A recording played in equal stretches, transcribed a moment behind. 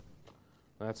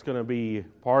That's going to be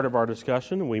part of our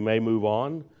discussion. We may move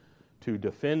on to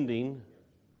defending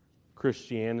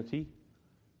Christianity,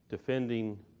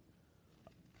 defending,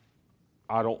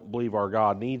 I don't believe our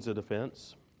God needs a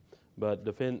defense, but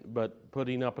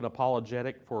putting up an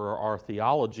apologetic for our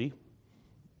theology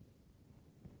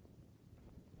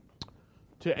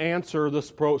to answer the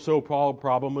so-called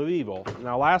problem of evil.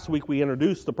 Now, last week we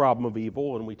introduced the problem of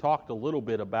evil, and we talked a little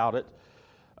bit about it.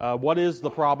 What is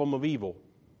the problem of evil?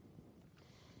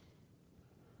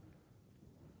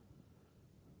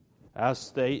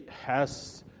 As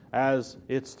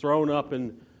it's thrown up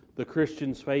in the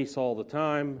Christian's face all the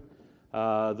time,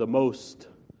 the most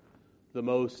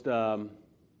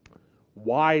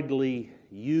widely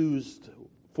used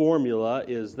formula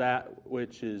is that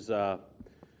which is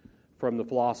from the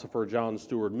philosopher John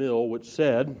Stuart Mill, which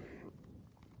said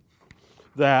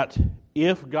that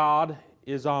if God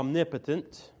is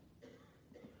omnipotent,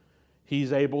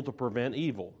 He's able to prevent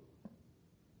evil.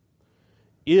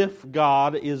 If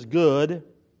God is good,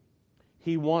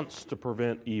 He wants to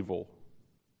prevent evil.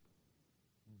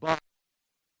 But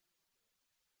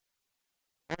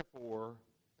therefore,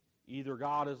 either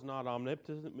God is not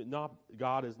omnipotent,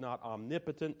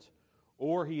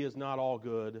 or He is not all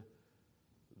good.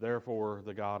 Therefore,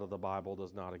 the God of the Bible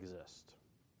does not exist.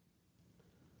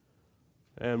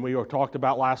 And we talked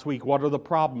about last week, what are the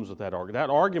problems with that argument?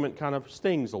 That argument kind of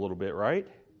stings a little bit, right?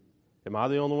 Am I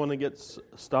the only one that gets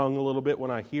stung a little bit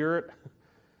when I hear it?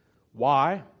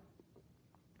 Why?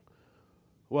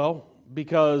 Well,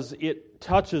 because it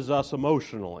touches us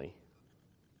emotionally.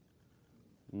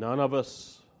 None of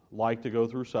us like to go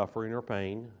through suffering or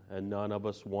pain, and none of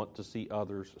us want to see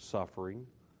others suffering.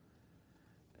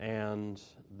 And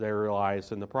there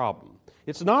lies in the problem.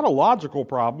 It's not a logical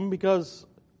problem because,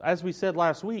 as we said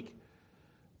last week,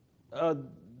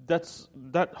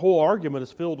 that whole argument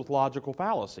is filled with logical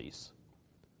fallacies,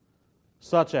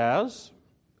 such as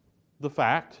the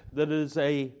fact that it is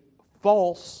a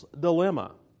false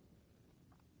dilemma.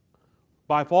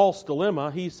 By false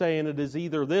dilemma, he's saying it is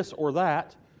either this or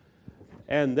that,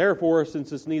 and therefore,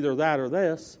 since it's neither that or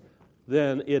this,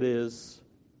 then it is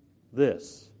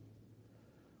this.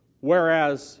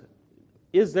 Whereas,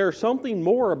 is there something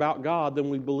more about God than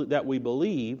we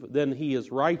believe than He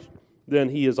is right, than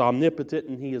He is omnipotent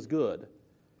and He is good?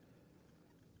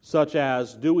 Such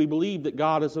as, do we believe that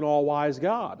God is an all-wise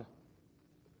God?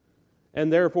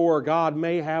 And therefore, God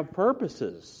may have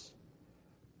purposes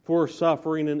for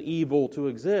suffering and evil to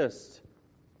exist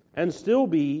and still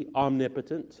be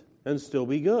omnipotent and still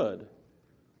be good.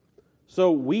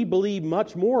 So we believe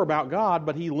much more about God,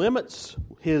 but He limits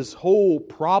His whole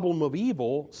problem of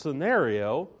evil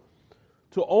scenario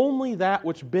to only that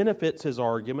which benefits His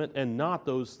argument and not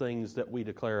those things that we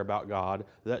declare about God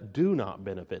that do not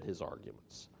benefit His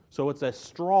arguments. So it's a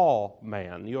straw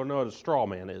man. You know what a straw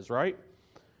man is, right?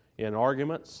 In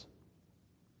arguments.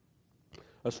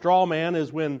 A straw man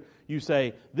is when you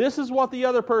say, this is what the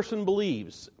other person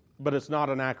believes, but it's not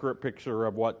an accurate picture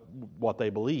of what they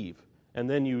believe. And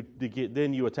then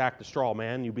you attack the straw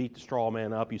man, you beat the straw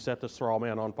man up, you set the straw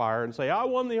man on fire and say, I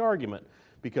won the argument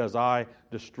because I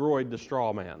destroyed the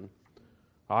straw man.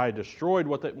 I destroyed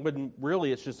when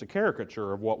really it's just a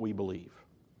caricature of what we believe.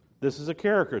 This is a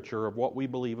caricature of what we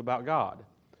believe about God.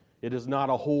 It is not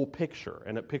a whole picture,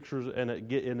 and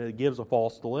it gives a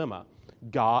false dilemma.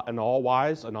 God, an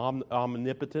all-wise, an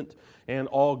omnipotent, and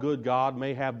all-good God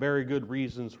may have very good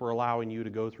reasons for allowing you to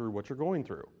go through what you're going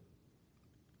through.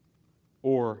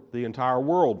 Or the entire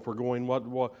world for going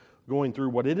through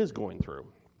what it is going through.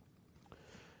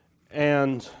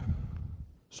 And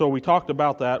so we talked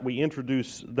about that. We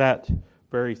introduced that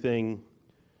very thing,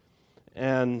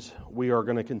 and we are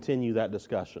going to continue that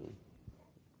discussion.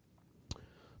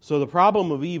 So the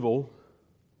problem of evil,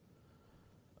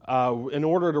 in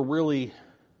order to really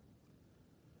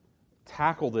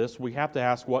tackle this, we have to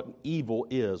ask what evil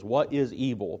is. What is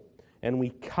evil? And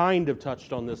we kind of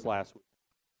touched on this last week.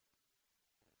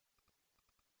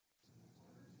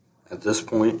 At this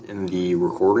point in the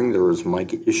recording, there was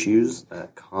mic issues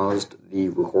that caused the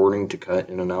recording to cut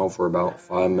in and out for about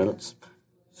 5 minutes.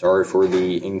 Sorry for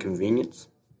the inconvenience.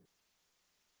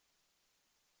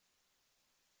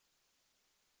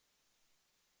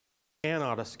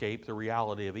 Cannot escape the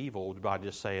reality of evil by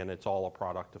just saying it's all a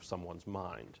product of someone's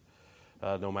mind.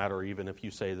 No matter even if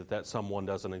you say that someone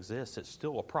doesn't exist, it's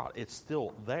still it's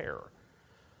still there.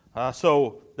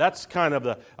 So that's kind of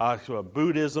the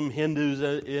Buddhism,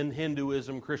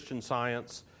 Hinduism, Christian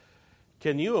Science.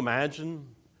 Can you imagine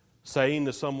saying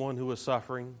to someone who is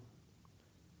suffering,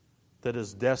 that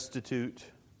is destitute,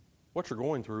 what you're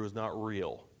going through is not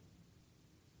real?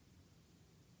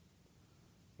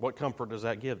 What comfort does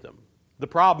that give them? The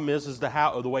problem is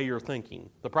the way you're thinking.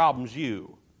 The problem's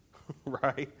you,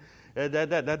 right?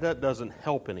 That doesn't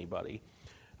help anybody.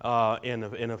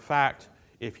 In fact,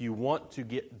 if you want to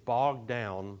get bogged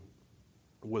down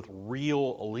with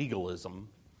real legalism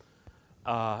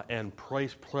and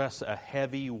press a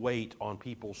heavy weight on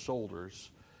people's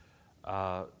shoulders,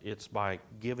 it's by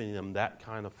giving them that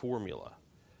kind of formula.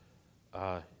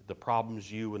 The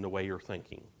problem's you and the way you're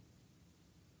thinking.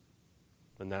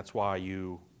 And that's why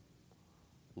you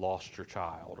lost your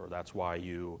child, or that's why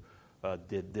you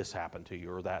did this happen to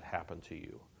you, or that happened to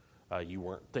you. You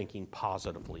weren't thinking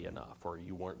positively enough, or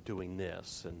you weren't doing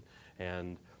this,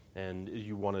 and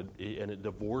you wanted, and it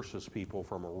divorces people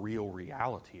from a real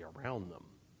reality around them.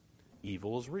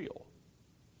 Evil is real.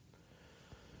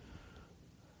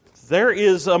 There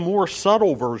is a more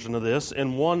subtle version of this,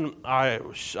 and one I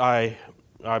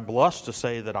blush to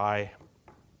say that I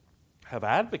have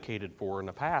advocated for in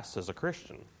the past as a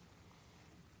Christian.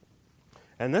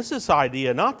 And this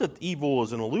idea, not that evil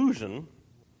is an illusion,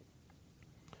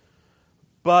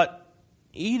 but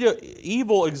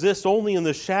evil exists only in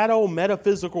the shadow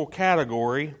metaphysical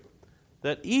category,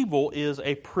 that evil is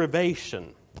a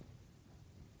privation.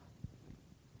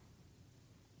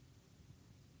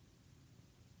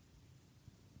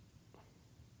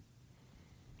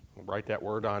 I'll write that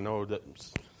word. I know that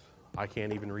I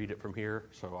can't even read it from here,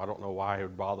 so I don't know why I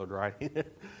would bother writing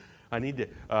it. I need to...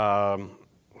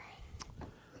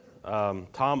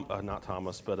 not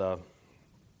Thomas, but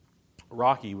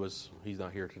Rocky he's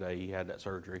not here today, he had that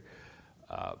surgery,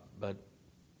 but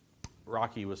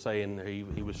Rocky was saying,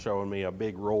 he was showing me a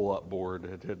big roll-up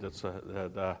board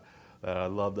that I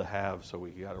love to have, so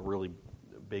we got a really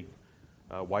big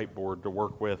whiteboard to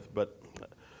work with, but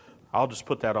I'll just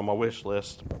put that on my wish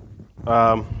list.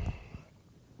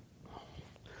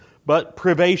 But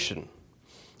privation,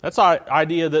 that's the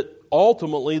idea that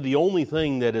ultimately, the only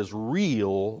thing that is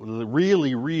real,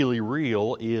 really, really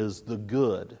real, is the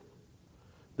good.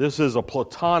 This is a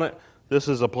Platonic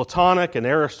and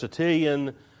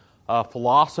Aristotelian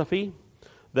philosophy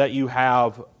that you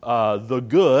have the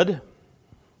good,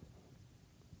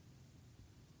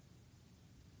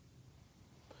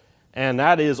 and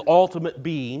that is ultimate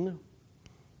being,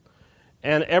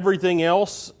 and everything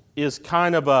else is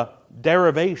kind of a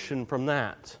derivation from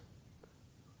that.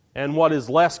 And what is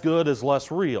less good is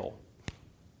less real.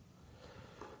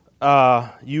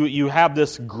 You have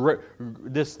this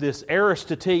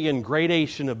Aristotelian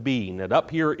gradation of being, that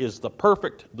up here is the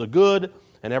perfect, the good,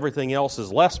 and everything else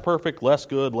is less perfect, less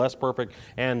good, less perfect,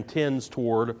 and tends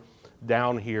toward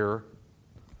down here.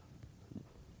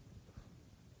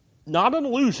 Not an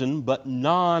illusion, but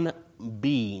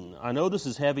non-being. I know this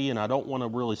is heavy, and I don't want to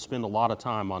really spend a lot of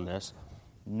time on this.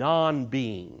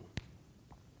 Non-being.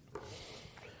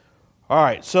 All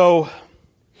right, so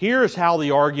here's how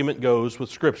the argument goes with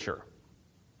Scripture.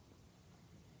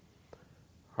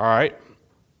 All right.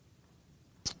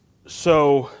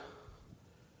 So,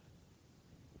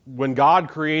 when God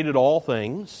created all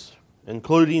things,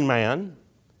 including man,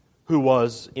 who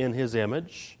was in His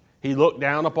image, He looked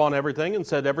down upon everything and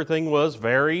said everything was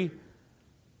very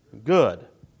good.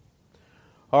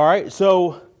 All right,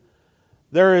 so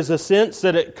there is a sense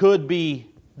that it could be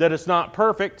that it's not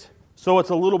perfect, so it's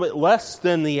a little bit less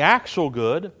than the actual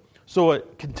good. So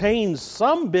it contains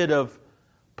some bit of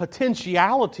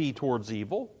potentiality towards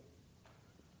evil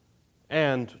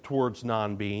and towards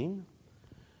non-being.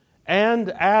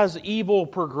 And as evil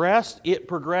progressed, it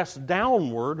progressed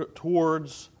downward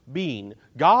towards being.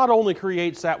 God only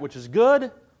creates that which is good,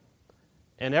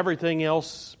 and everything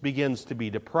else begins to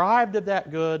be deprived of that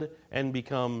good and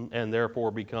therefore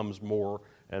becomes more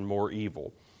and more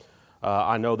evil.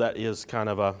 I know that is kind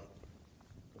of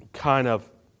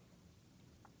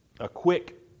a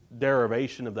quick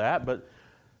derivation of that, but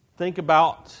think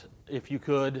about, if you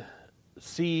could,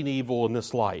 seeing evil in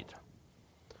this light.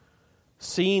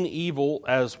 Seeing evil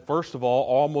as, first of all,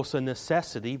 almost a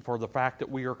necessity for the fact that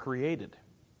we are created.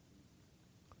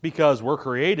 Because we're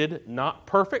created not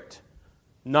perfect,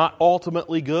 not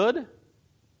ultimately good.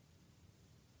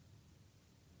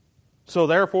 So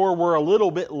therefore, we're a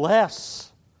little bit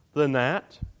less than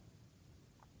that.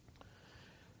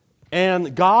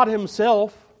 And God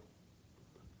Himself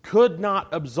could not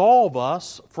absolve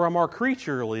us from our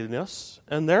creatureliness,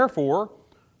 and therefore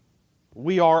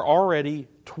we are already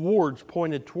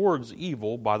pointed towards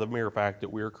evil by the mere fact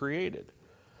that we are created.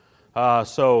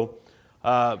 So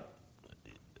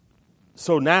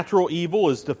So natural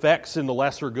evil is defects in the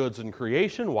lesser goods in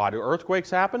creation. Why do earthquakes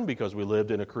happen? Because we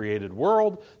lived in a created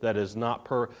world that is not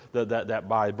that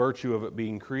by virtue of it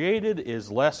being created is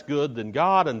less good than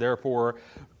God, and therefore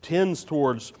tends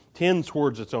towards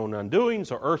its own undoing.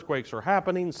 So earthquakes are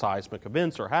happening, seismic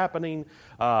events are happening,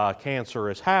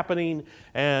 cancer is happening,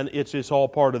 and it's just all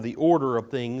part of the order of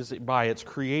things. By its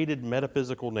created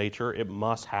metaphysical nature, it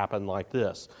must happen like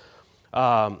this.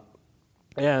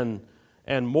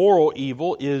 And moral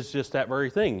evil is just that very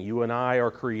thing. You and I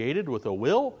are created with a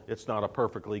will. It's not a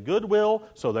perfectly good will,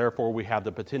 so therefore we have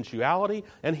the potentiality.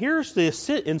 And here's the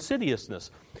insidiousness.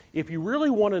 If you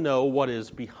really want to know what is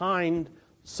behind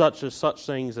such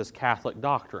things as Catholic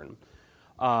doctrine,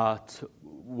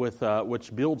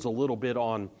 which builds a little bit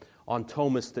on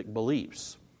Thomistic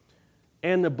beliefs,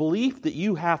 and the belief that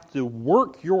you have to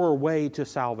work your way to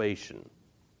salvation,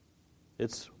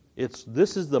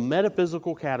 this is the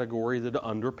metaphysical category that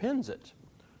underpins it.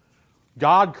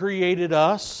 God created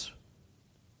us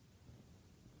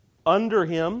under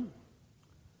Him,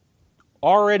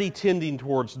 already tending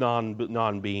towards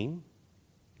non-being,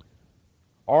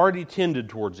 already tended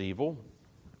towards evil,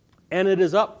 and it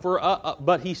is up for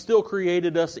but He still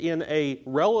created us in a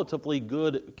relatively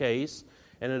good case,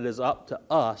 and it is up to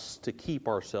us to keep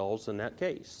ourselves in that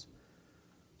case.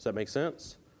 Does that make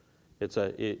sense? It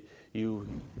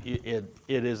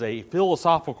is a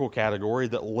philosophical category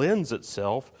that lends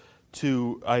itself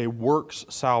to a works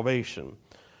salvation.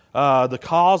 The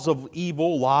cause of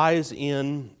evil lies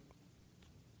in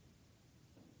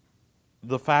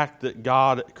the fact that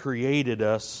God created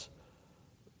us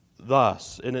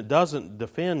thus, and it doesn't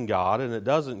defend God, and it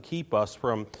doesn't keep us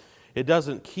from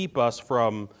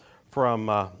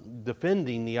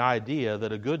defending the idea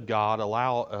that a good God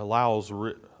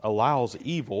allows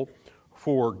evil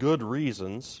for good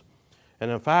reasons. And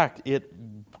in fact, it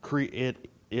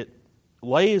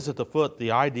lays at the foot the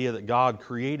idea that God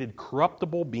created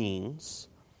corruptible beings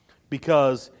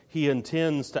because He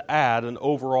intends to add an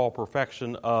overall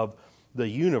perfection of the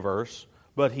universe,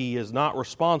 but He is not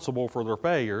responsible for their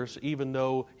failures, even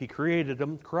though He created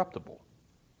them corruptible.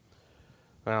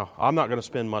 Now, I'm not going to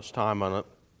spend much time on it,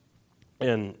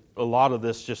 and a lot of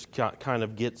this just kind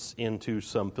of gets into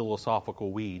some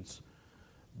philosophical weeds.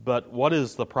 But what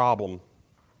is the problem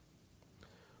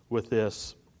with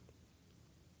this?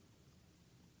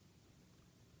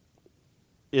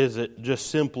 Is it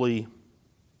just simply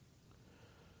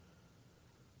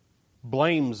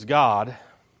blames God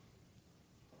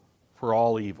for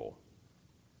all evil,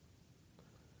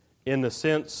 in the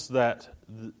sense that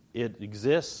it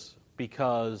exists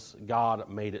because God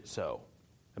made it so,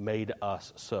 made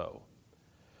us so.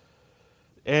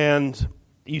 And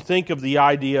you think of the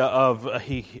idea of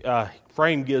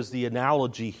Frame gives the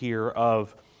analogy here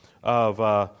of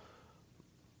the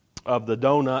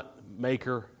donut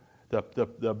maker,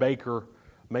 the baker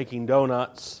making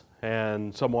donuts,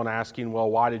 and someone asking,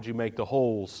 "Well, why did you make the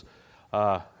holes?"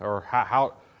 Or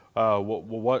how?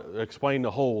 What? Explain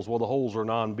the holes. Well, the holes are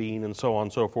non-being, and so on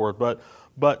and so forth.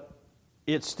 But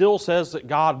it still says that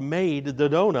God made the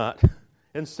donut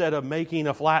instead of making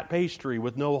a flat pastry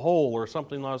with no hole or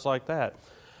something else like that.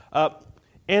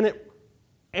 And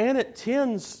it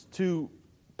tends to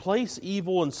place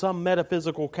evil in some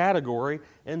metaphysical category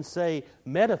and say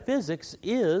metaphysics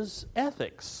is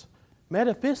ethics.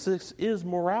 Metaphysics is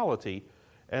morality,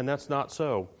 and that's not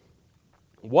so.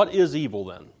 What is evil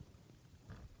then?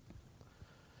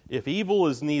 If evil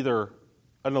is neither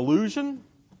an illusion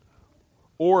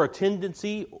or a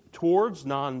tendency towards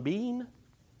non-being,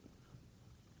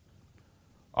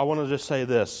 I want to just say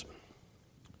this.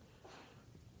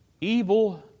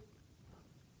 Evil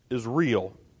is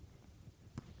real.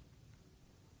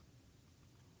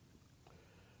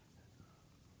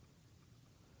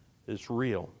 It's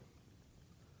real.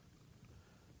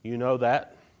 You know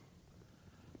that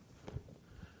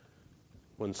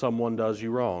when someone does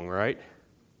you wrong, right?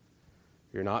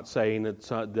 You're not saying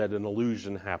that an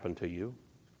illusion happened to you.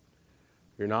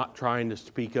 You're not trying to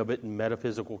speak of it in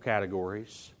metaphysical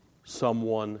categories.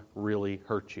 Someone really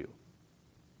hurt you.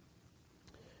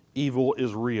 Evil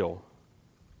is real.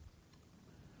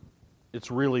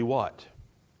 It's really what?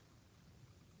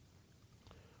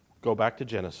 Go back to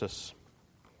Genesis.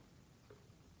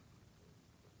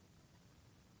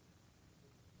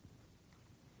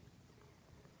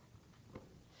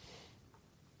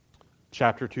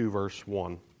 Chapter 2, verse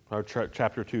 1, or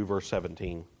chapter 2, verse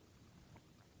 17.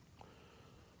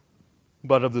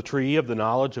 But of the tree of the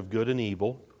knowledge of good and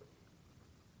evil,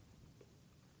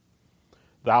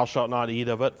 thou shalt not eat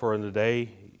of it, for in the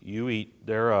day you eat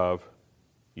thereof,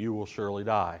 you will surely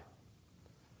die.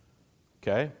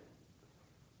 Okay?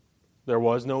 There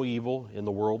was no evil in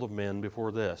the world of men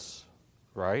before this,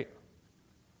 right?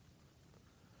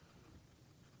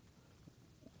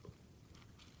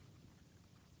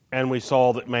 And we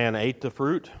saw that man ate the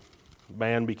fruit.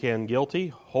 Man became guilty.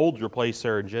 Hold your place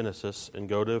there in Genesis and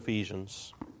go to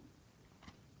Ephesians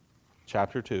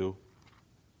chapter 2.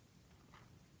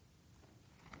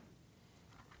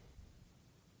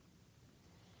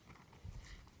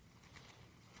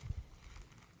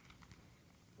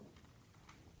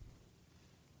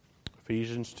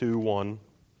 Ephesians 2:1.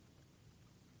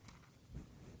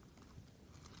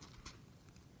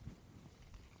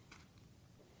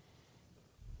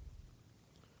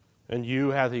 And you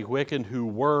hath he quickened who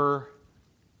were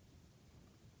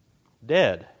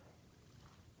dead.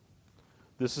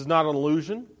 This is not an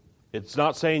illusion. It's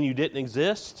not saying you didn't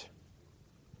exist.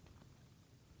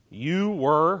 You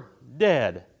were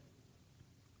dead.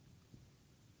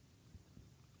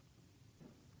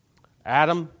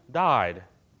 Adam died.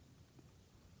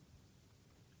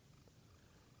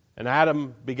 And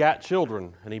Adam begat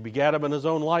children, and he begat them in his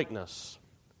own likeness.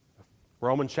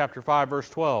 Romans chapter 5, verse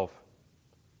 12.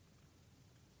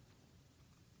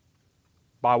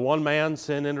 By one man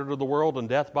sin entered into the world, and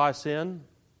death by sin.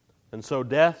 And so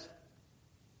death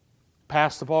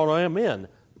passed upon all men.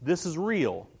 This is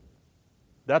real.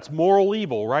 That's moral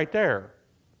evil right there.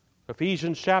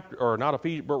 Romans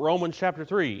chapter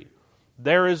 3.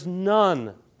 There is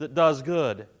none that does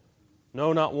good.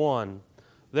 No, not one.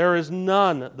 There is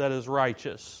none that is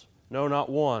righteous. No, not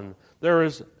one. There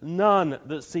is none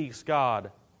that seeks God.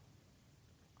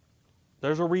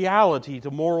 There's a reality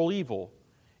to moral evil.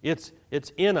 It's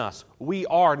in us. We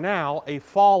are now a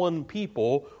fallen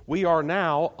people. We are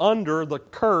now under the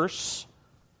curse.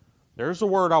 There's the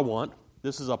word I want.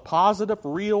 This is a positive,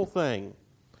 real thing.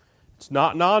 It's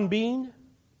not non-being.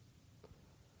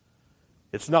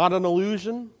 It's not an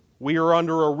illusion. We are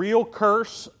under a real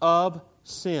curse of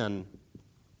sin.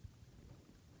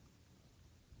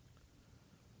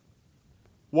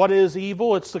 What is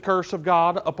evil? It's the curse of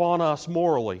God upon us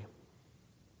morally.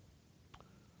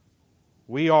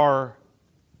 We are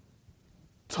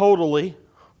totally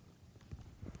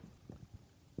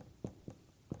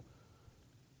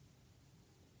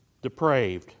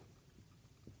depraved.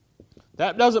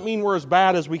 That doesn't mean we're as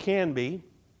bad as we can be,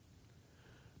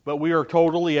 but we are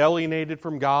totally alienated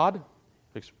from God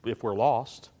if we're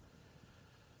lost.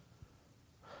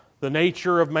 The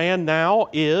nature of man now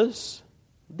is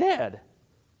dead.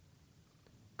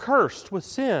 Cursed with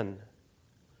sin,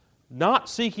 not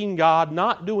seeking God,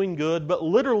 not doing good, but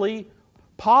literally,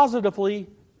 positively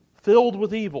filled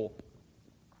with evil.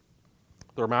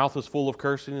 Their mouth is full of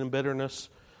cursing and bitterness,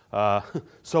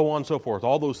 so on and so forth.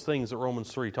 All those things that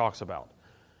Romans 3 talks about.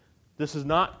 This is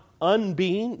not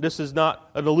unbeing. This is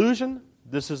not an illusion.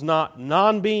 This is not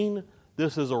non-being.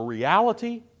 This is a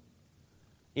reality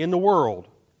in the world.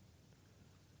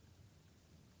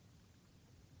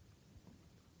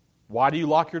 Why do you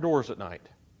lock your doors at night?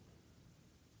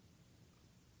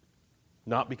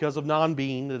 Not because of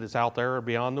non-being that is out there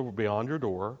beyond your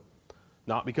door.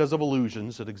 Not because of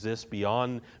illusions that exist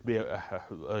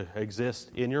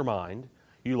exist in your mind.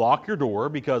 You lock your door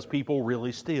because people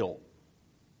really steal.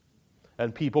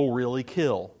 And people really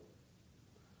kill.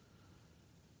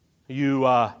 You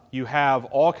have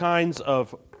all kinds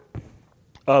of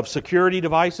security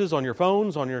devices on your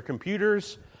phones, on your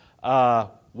computers.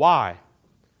 Why?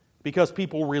 Because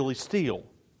people really steal.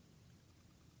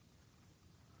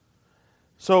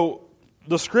 So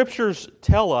the Scriptures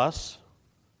tell us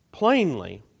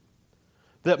plainly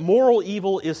that moral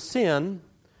evil is sin,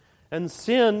 and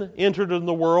sin entered into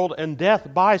the world, and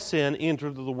death by sin entered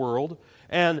into the world,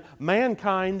 and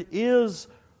mankind is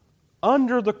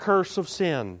under the curse of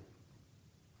sin.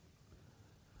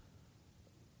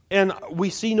 And we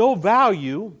see no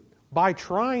value by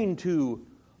trying to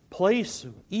place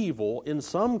evil in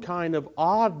some kind of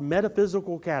odd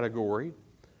metaphysical category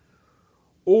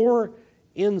or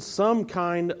in some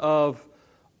kind of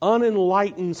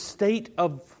unenlightened state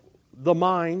of the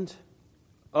mind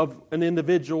of an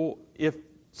individual, if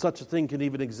such a thing can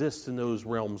even exist in those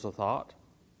realms of thought.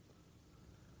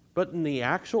 But in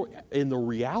the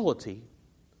reality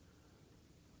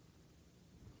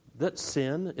that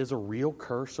sin is a real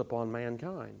curse upon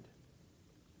mankind.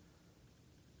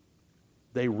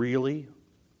 They really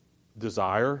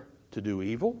desire to do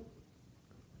evil.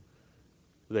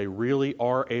 They really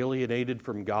are alienated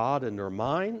from God in their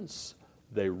minds.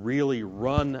 They really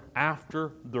run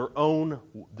after their own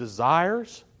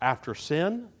desires, after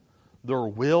sin. Their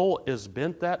will is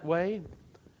bent that way.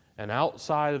 And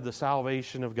outside of the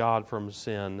salvation of God from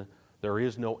sin, there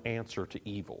is no answer to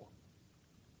evil.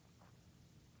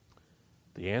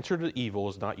 The answer to evil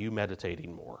is not you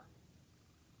meditating more.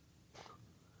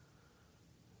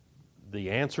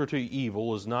 The answer to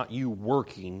evil is not you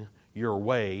working your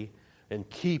way and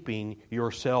keeping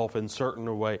yourself in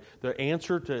certain way. The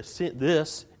answer to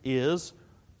this is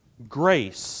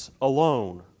grace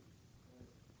alone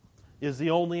is the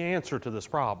only answer to this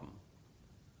problem.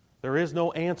 There is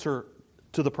no answer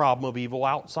to the problem of evil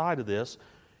outside of this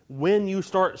when you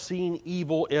start seeing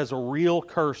evil as a real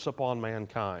curse upon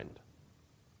mankind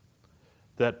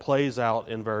that plays out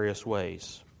in various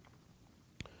ways.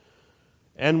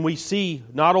 And we see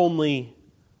not only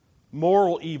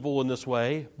moral evil in this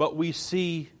way, but we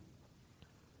see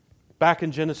back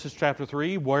in Genesis chapter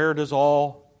 3, where does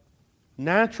all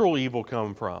natural evil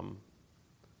come from?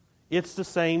 It's the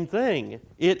same thing.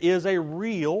 It is a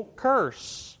real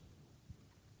curse.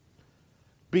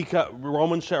 Because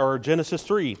Genesis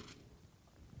 3.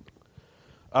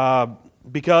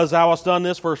 Because thou hast done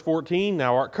this, verse 14,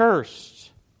 thou art cursed.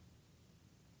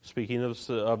 Speaking of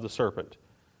the serpent.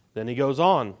 Then he goes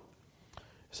on. It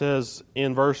says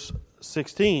in verse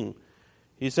 16,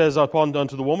 he says,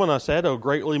 unto the woman I said, O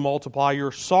greatly multiply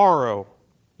your sorrow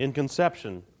in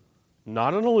conception.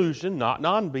 Not an illusion, not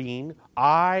non-being.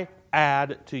 I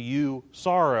add to you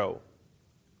sorrow.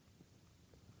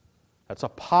 That's a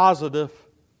positive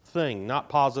thing. Not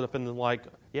positive in the like,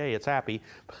 yay, it's happy.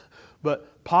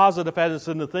 But positive as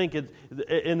in the thing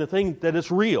that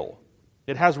it's real.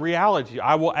 It has reality.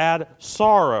 I will add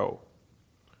sorrow.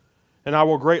 And I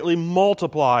will greatly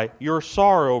multiply your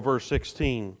sorrow, verse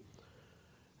 16.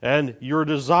 And your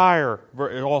desire,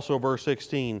 also verse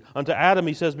 16. Unto Adam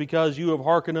he says, because you have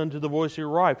hearkened unto the voice of your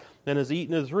wife, and has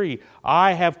eaten of the tree,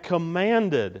 I have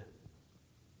commanded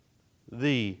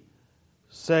thee,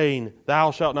 saying,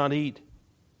 thou shalt not eat.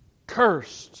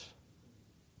 Cursed.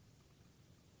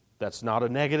 That's not a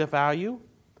negative value.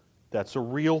 That's a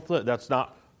real thing. That's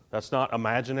not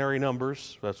imaginary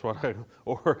numbers. That's what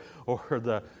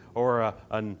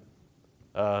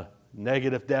a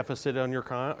negative deficit on your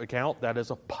account. That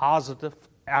is a positive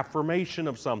affirmation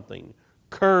of something.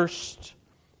 Cursed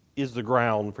is the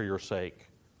ground for your sake.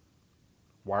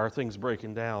 Why are things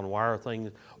breaking down? Why are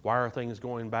things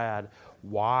going bad?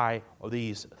 Why are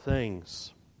these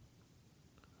things?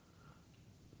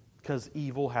 Because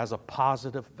evil has a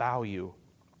positive value.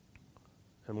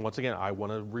 And once again, I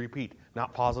want to repeat,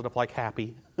 not positive like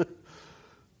happy,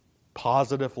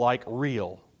 positive like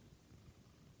real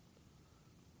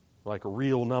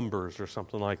numbers or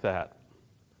something like that.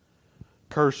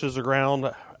 Cursed is the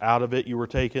ground, out of it you were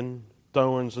taken,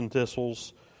 thorns and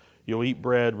thistles, you'll eat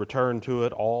bread, return to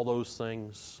it, all those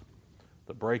things,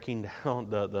 the breaking down,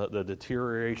 the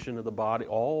deterioration of the body,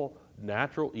 all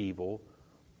natural evil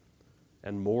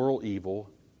and moral evil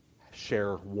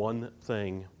share one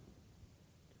thing,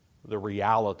 the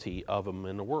reality of them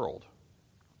in the world.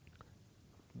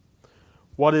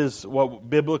 What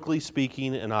biblically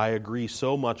speaking, and I agree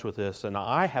so much with this, and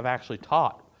I have actually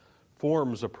taught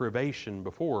forms of privation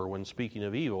before when speaking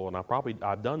of evil, and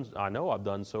I know I've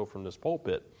done so from this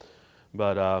pulpit,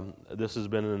 but this has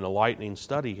been an enlightening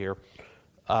study here.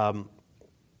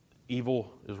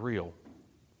 Evil is real.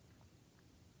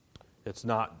 It's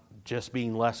not just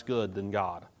being less good than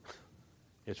God.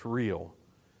 It's real.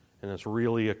 And it's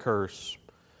really a curse.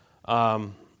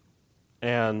 And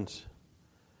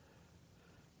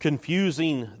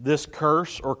confusing this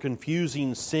curse or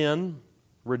confusing sin,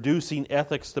 reducing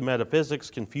ethics to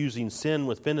metaphysics, confusing sin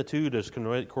with finitude, as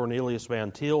Cornelius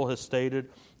Van Til has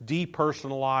stated,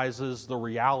 depersonalizes the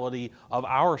reality of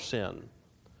our sin.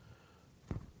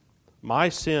 My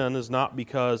sin is not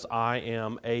because I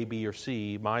am A, B, or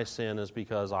C. My sin is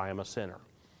because I am a sinner.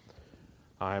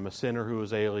 I am a sinner who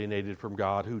is alienated from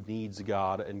God, who needs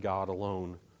God and God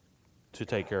alone to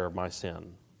take care of my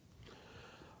sin.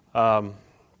 I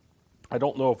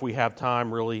don't know if we have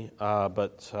time really,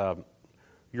 but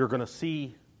you're going to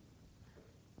see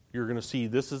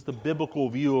this is the biblical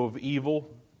view of evil,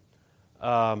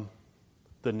 the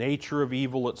nature of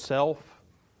evil itself.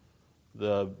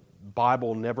 The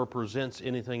Bible never presents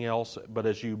anything else, but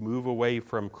as you move away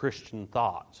from Christian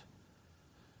thought,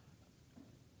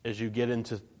 as you get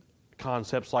into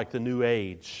concepts like the New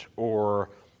Age or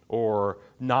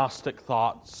Gnostic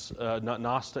thoughts,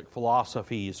 Gnostic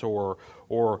philosophies, or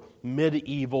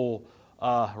medieval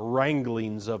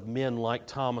wranglings of men like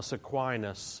Thomas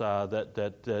Aquinas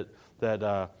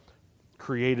that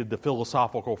created the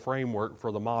philosophical framework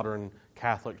for the modern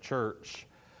Catholic Church.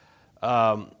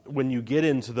 When you get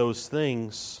into those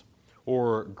things,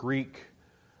 or Greek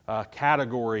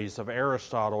categories of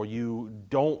Aristotle, you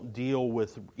don't deal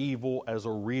with evil as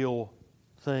a real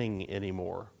thing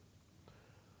anymore.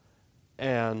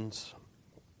 And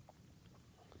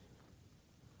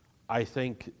I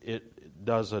think it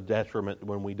does a detriment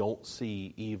when we don't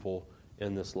see evil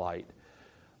in this light.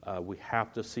 We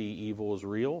have to see evil as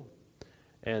real.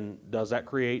 And does that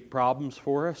create problems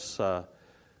for us?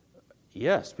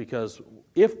 Yes, because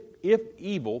if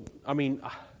evil, I'm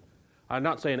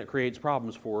not saying it creates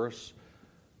problems for us,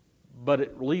 but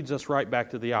it leads us right back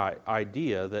to the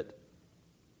idea that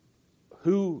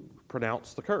who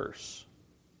pronounced the curse?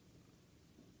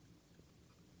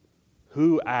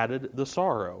 Who added the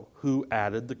sorrow? Who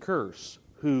added the curse?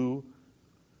 Who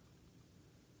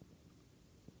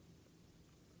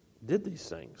did these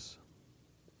things?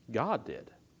 God did.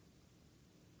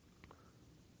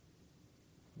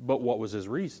 But what was his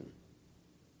reason?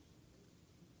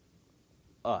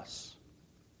 Us.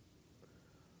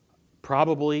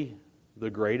 Probably the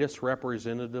greatest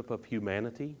representative of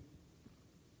humanity,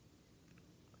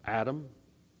 Adam,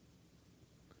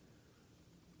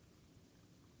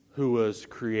 who was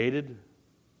created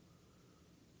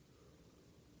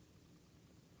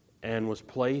and was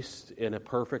placed in a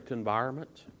perfect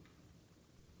environment,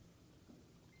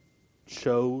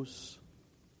 chose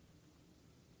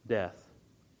death.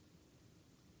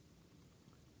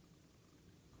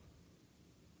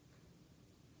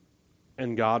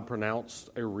 And God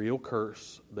pronounced a real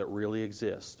curse that really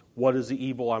exists. What is the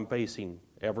evil I'm facing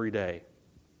every day?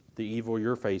 The evil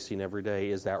you're facing every day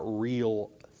is that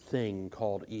real thing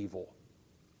called evil.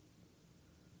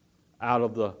 Out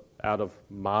of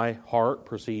my heart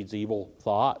proceeds evil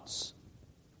thoughts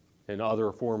and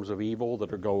other forms of evil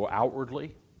that go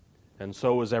outwardly. And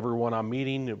so is everyone I'm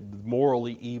meeting,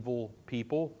 morally evil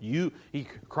people.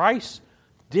 Christ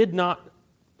did not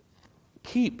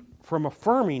keep from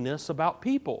affirming this about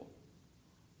people.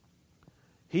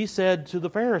 He said to the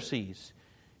Pharisees,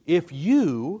 if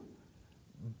you,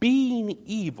 being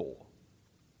evil,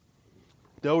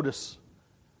 notice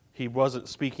he wasn't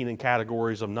speaking in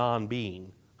categories of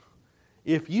non-being.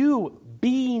 If you,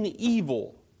 being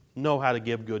evil, know how to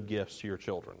give good gifts to your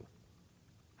children,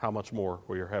 how much more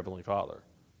will your Heavenly Father,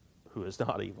 who is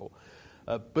not evil?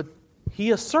 But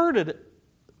he asserted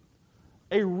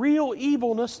a real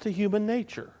evilness to human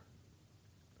nature.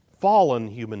 Fallen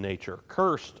human nature,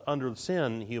 cursed under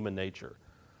sin human nature.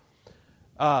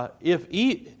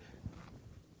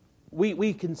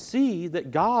 We can see that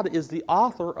God is the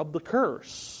author of the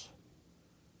curse.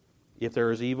 If there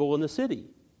is evil in the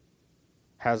city,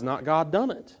 has not God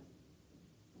done it?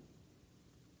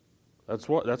 That's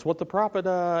what the prophet.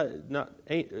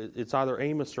 It's either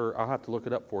Amos or I'll have to look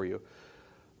it up for you.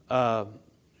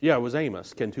 Yeah, it was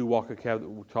Amos. Can two walk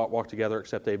together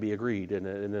except they be agreed?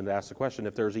 And then ask the question,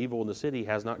 if there's evil in the city,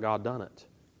 has not God done it?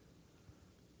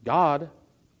 God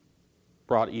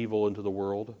brought evil into the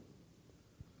world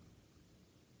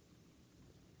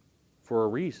for a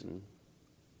reason.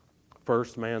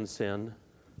 First, man's sin,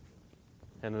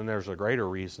 and then there's a greater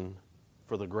reason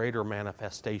for the greater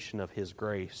manifestation of his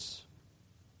grace.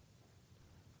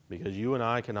 Because you and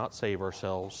I cannot save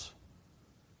ourselves.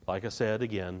 Like I said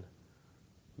again,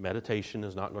 meditation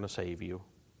is not going to save you.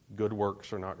 Good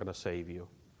works are not going to save you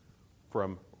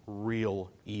from real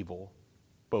evil,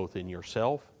 both in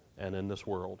yourself and in this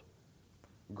world.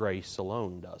 Grace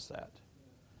alone does that.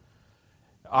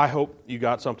 I hope you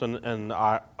got something, and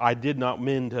I did not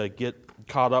mean to get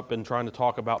caught up in trying to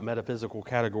talk about metaphysical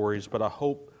categories, but I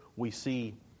hope we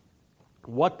see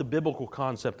what the biblical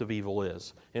concept of evil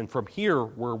is. And from here,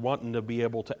 we're wanting to be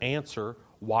able to answer,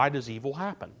 why does evil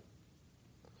happen?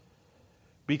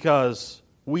 Because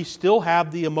we still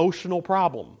have the emotional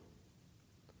problem.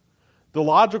 The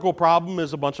logical problem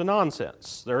is a bunch of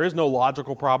nonsense. There is no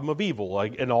logical problem of evil.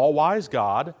 Like an all-wise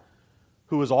God,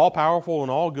 who is all-powerful and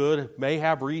all good, may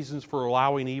have reasons for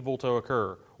allowing evil to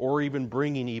occur, or even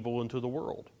bringing evil into the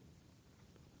world.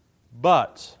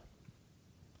 But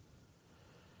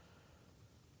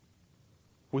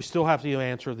we still have to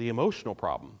answer the emotional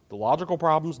problem. The logical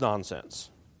problem is nonsense.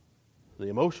 The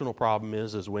emotional problem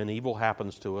is when evil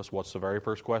happens to us, what's the very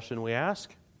first question we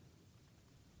ask?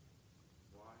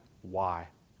 Why?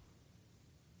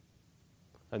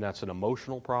 And that's an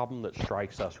emotional problem that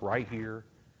strikes us right here,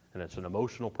 and it's an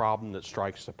emotional problem that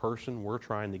strikes the person we're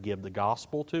trying to give the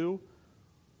gospel to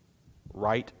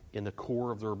right in the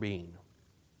core of their being.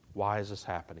 Why is this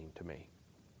happening to me?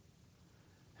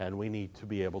 And we need to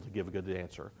be able to give a good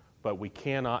answer. But we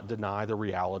cannot deny the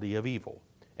reality of evil.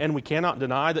 And we cannot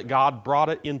deny that God brought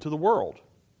it into the world.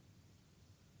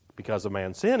 Because of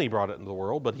man's sin, he brought it into the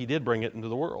world, but he did bring it into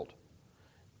the world.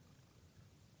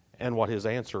 And what his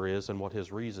answer is and what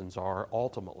his reasons are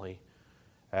ultimately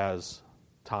as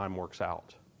time works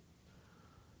out.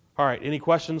 All right, any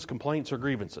questions, complaints, or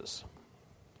grievances?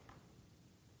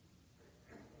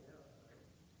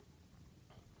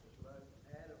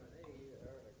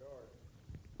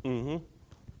 Mm-hmm.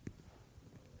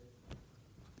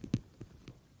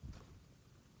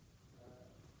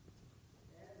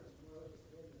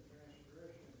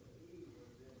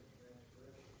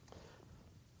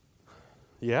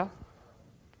 Yeah.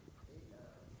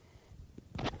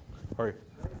 All right.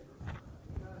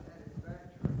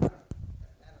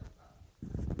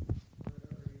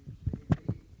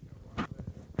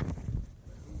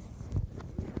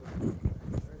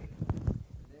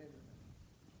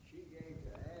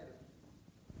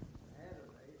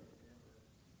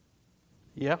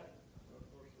 Yeah.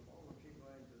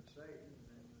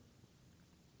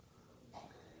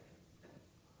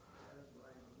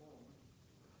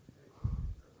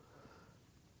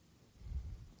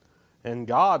 And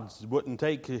God wouldn't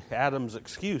take Adam's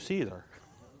excuse either.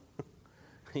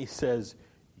 He says,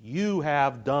 you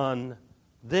have done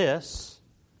this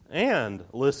and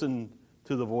listened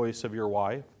to the voice of your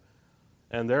wife,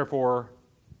 and therefore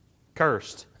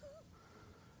cursed.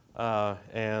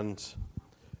 And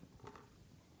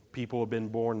people have been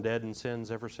born dead in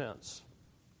sins ever since.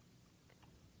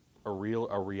 A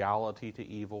reality to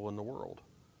evil in the world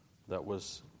that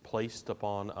was placed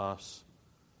upon us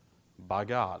by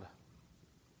God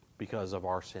because of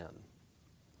our sin.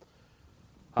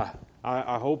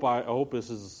 I hope this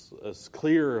is as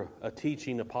clear a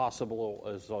teaching as possible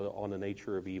as on the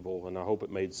nature of evil, and I hope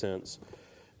it made sense,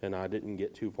 and I didn't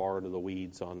get too far into the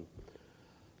weeds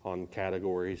on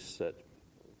categories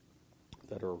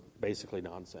that are basically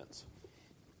nonsense.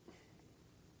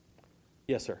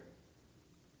 Yes, sir.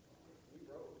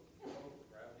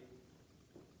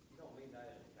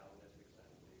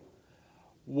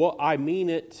 Well, I mean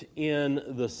it in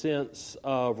the sense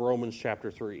of Romans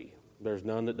chapter 3. There's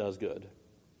none that does good.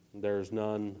 There's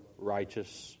none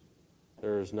righteous.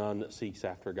 There's none that seeks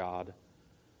after God.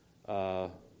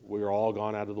 We are all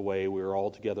gone out of the way. We are all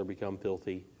together become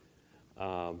filthy.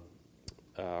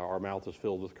 Our mouth is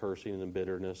filled with cursing and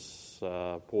bitterness.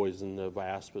 Poison of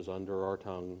asp is under our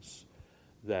tongues.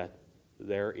 That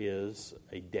there is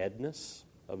a deadness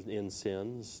in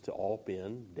sins to all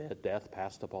men. Death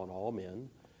passed upon all men.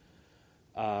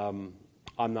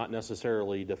 I'm not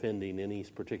necessarily defending any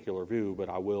particular view, but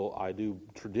I do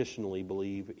traditionally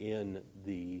believe in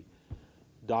the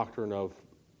doctrine of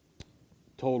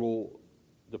total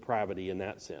depravity in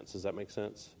that sense. Does that make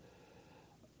sense?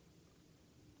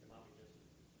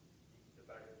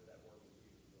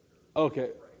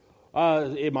 Okay.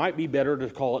 It might be better to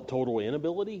call it total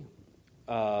inability,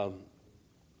 or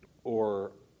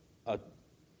a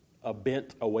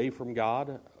bent away from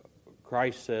God.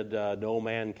 Christ said, no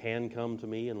man can come to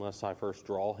me unless I first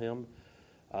draw him,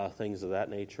 things of that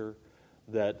nature,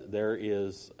 that there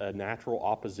is a natural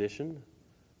opposition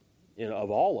of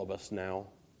all of us now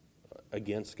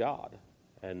against God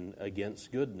and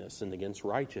against goodness and against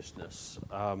righteousness.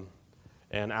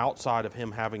 And outside of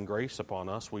him having grace upon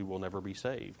us, we will never be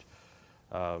saved.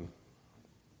 I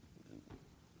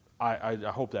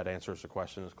hope that answers the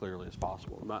question as clearly as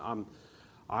possible.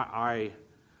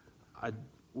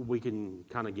 We can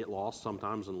kind of get lost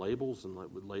sometimes in labels and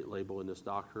label in this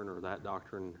doctrine or that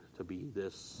doctrine to be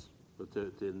this,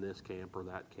 in this camp or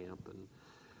that camp, and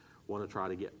want to try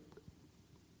to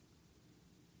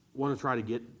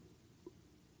get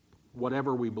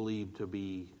whatever we believe to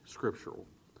be scriptural.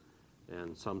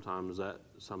 And sometimes that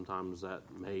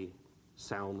may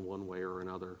sound one way or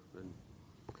another. And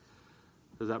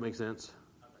does that make sense?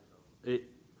 I think so.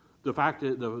 The fact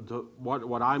that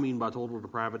what I mean by total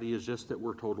depravity is just that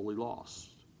we're totally lost.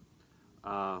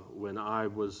 When I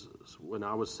was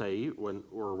saved,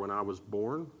 when I was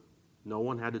born, no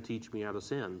one had to teach me how to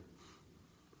sin.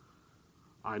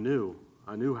 I knew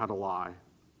how to lie,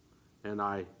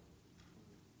 and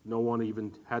no one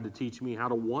even had to teach me how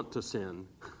to want to sin.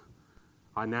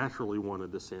 I naturally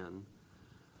wanted to sin,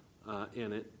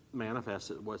 and it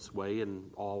manifested its way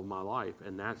in all of my life,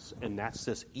 and that's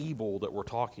this evil that we're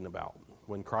talking about.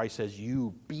 When Christ says,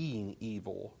 "You being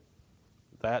evil,"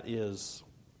 that is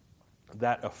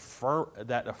that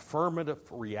affirmative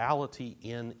reality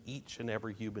in each and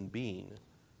every human being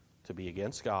to be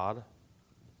against God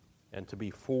and to be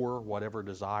for whatever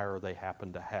desire they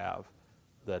happen to have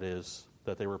that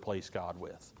they replace God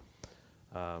with.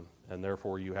 And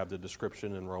therefore, you have the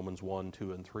description in Romans 1,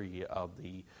 2, and 3 of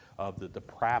the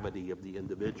depravity of the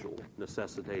individual,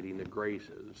 necessitating the grace,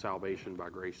 salvation by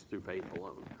grace through faith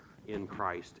alone in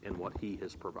Christ and what He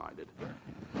has provided.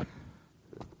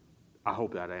 I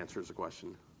hope that answers the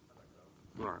question.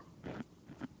 All right.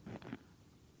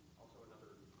 Also,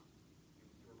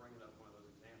 you were bringing up one of those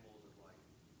examples of like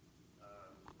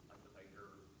the baker,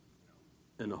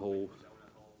 In the hole.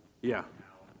 donut hole. Yeah.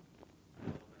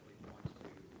 Ultimately points to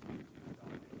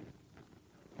God being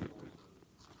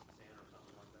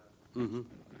Mm-hmm. And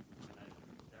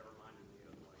that reminded me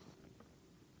of like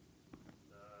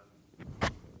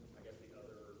I guess the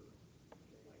other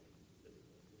like the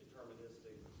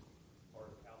deterministic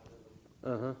part of Calvinism,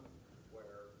 Uh-huh.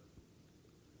 where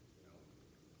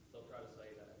they'll try to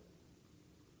say that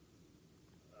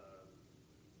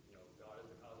God is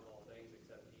the cause of all things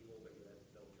except evil, but yet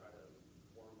they'll try to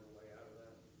worm their way out of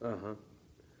that. Uh-huh.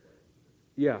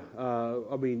 Yeah,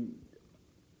 I mean,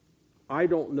 I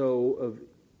don't know of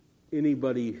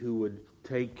anybody who would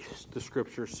take the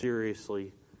Scripture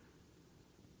seriously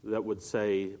that would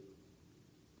say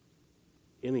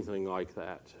anything like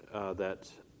that.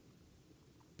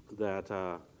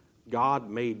 That God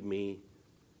made me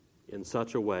in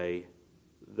such a way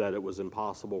that it was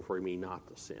impossible for me not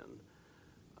to sin.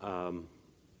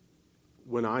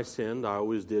 When I sinned, I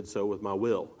always did so with my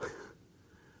will.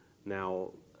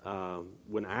 Now,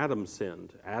 when Adam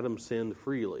sinned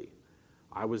freely.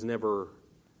 I was never,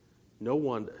 no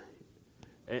one,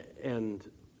 and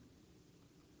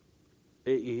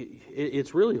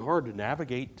it's really hard to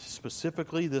navigate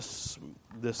specifically this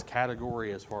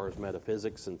category as far as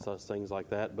metaphysics and such things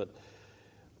like that, but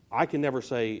I can never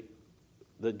say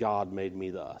that God made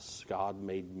me thus. God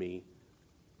made me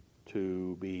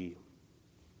to be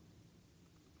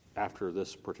after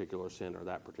this particular sin or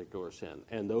that particular sin.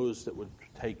 And those that would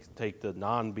take the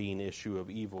non-being issue of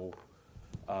evil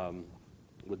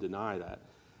would deny that.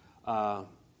 I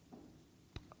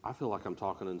feel like I'm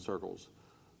talking in circles.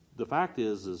 The fact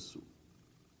is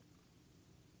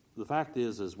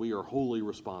we are wholly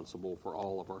responsible for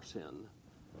all of our sin,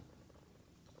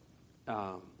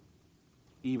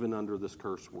 even under this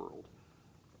cursed world,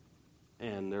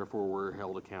 and therefore we're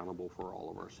held accountable for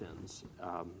all of our sins.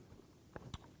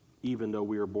 Even though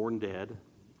we are born dead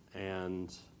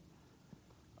and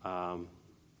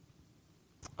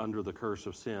under the curse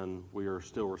of sin, we are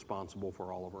still responsible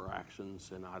for all of our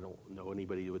actions, and I don't know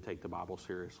anybody who would take the Bible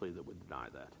seriously that would deny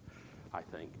that, I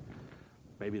think.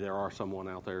 Maybe there are someone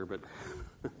out there, but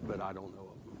I don't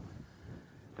know of them.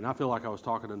 And I feel like I was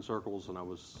talking in circles, and I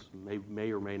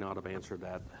may or may not have answered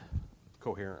that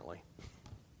coherently.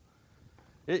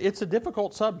 It's a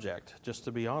difficult subject, just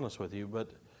to be honest with you, but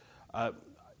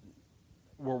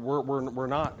we're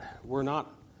not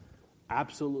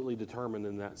absolutely determined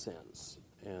in that sense,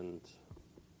 and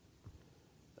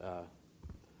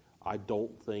I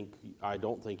don't think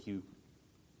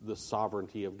the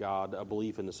sovereignty of God, a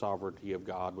belief in the sovereignty of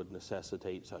God, would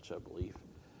necessitate such a belief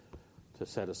to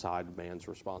set aside man's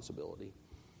responsibility.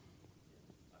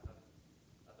 I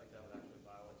think that would actually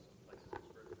violate some places in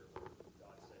Scripture where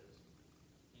God says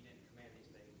He didn't command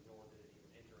these things, nor did it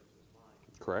even enter into His mind.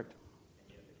 Correct. And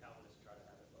yet the Calvinists try to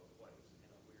have it both ways in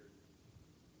a weird.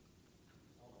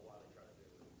 I don't know why they try to do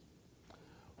it.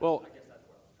 Well, I guess that's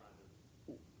what I was trying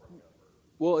to bring up.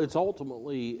 Well, it's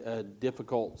ultimately a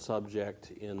difficult subject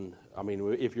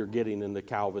if you're getting into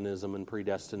Calvinism and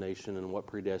predestination and what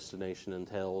predestination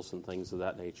entails and things of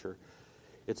that nature.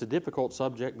 It's a difficult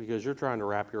subject because you're trying to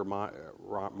wrap your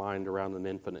mind around an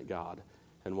infinite God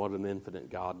and what an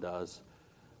infinite God does.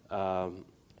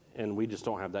 And we just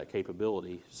don't have that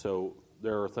capability. So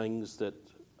there are things that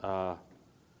a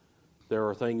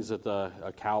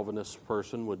Calvinist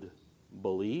person would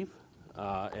believe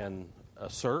and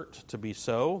assert to be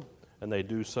so, and they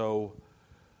do so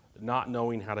not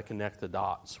knowing how to connect the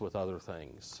dots with other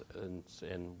things.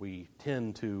 And we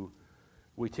tend to,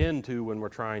 when we're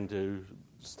trying to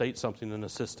state something in a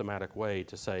systematic way,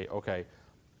 to say, okay,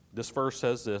 this verse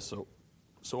says this,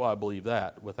 so I believe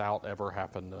that, without ever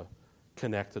having to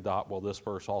connect the dot, well, this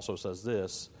verse also says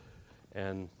this,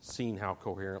 and seeing how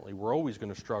coherently. We're always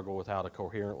going to struggle with how to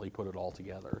coherently put it all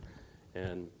together.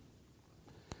 And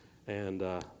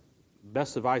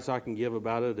best advice I can give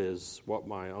about it is what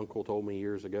my uncle told me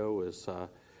years ago is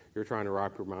you're trying to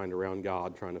wrap your mind around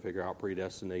God, trying to figure out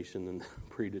predestination and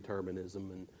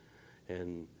predeterminism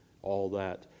and all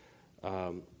that.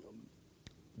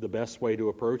 The best way to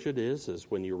approach it is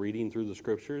when you're reading through the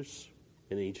Scriptures,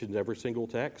 in each and every single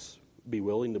text, be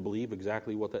willing to believe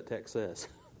exactly what that text says.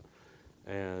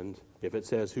 And if it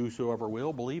says whosoever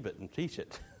will, believe it and teach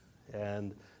it.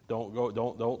 And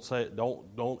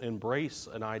don't embrace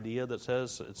an idea that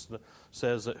says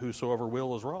that whosoever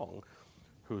will is wrong.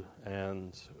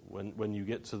 And when you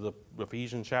get to the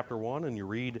Ephesians chapter 1 and you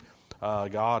read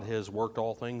God has worked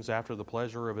all things after the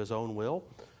pleasure of His own will,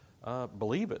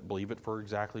 believe it for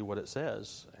exactly what it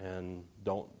says, and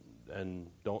don't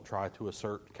try to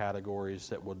assert categories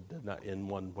that would in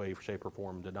one way, shape, or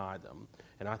form deny them.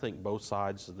 And I think both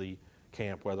sides of the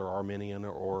camp, whether Arminian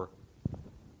or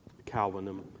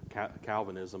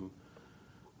Calvinism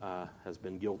has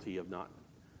been guilty of not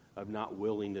of not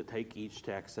willing to take each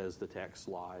text as the text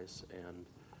lies, and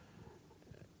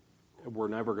we're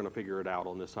never going to figure it out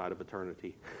on this side of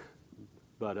eternity.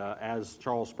 But as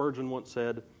Charles Spurgeon once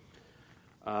said,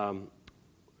 I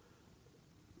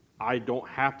don't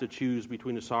have to choose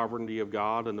between the sovereignty of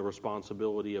God and the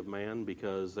responsibility of man,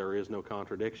 because there is no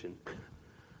contradiction.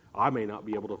 I may not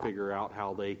be able to figure out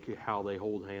how they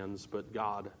hold hands, but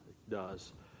God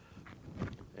does.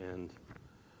 And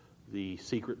the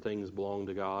secret things belong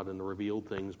to God, and the revealed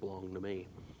things belong to me.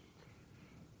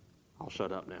 I'll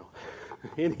shut up now.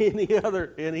 Any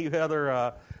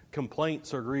other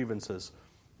complaints or grievances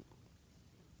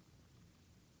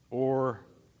or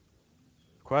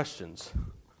questions?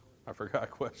 I forgot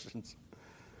questions.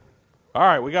 All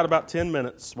right, we got about 10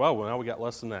 minutes. Well, now we got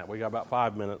less than that. We got about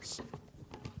 5 minutes.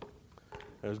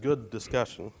 It was good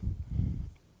discussion.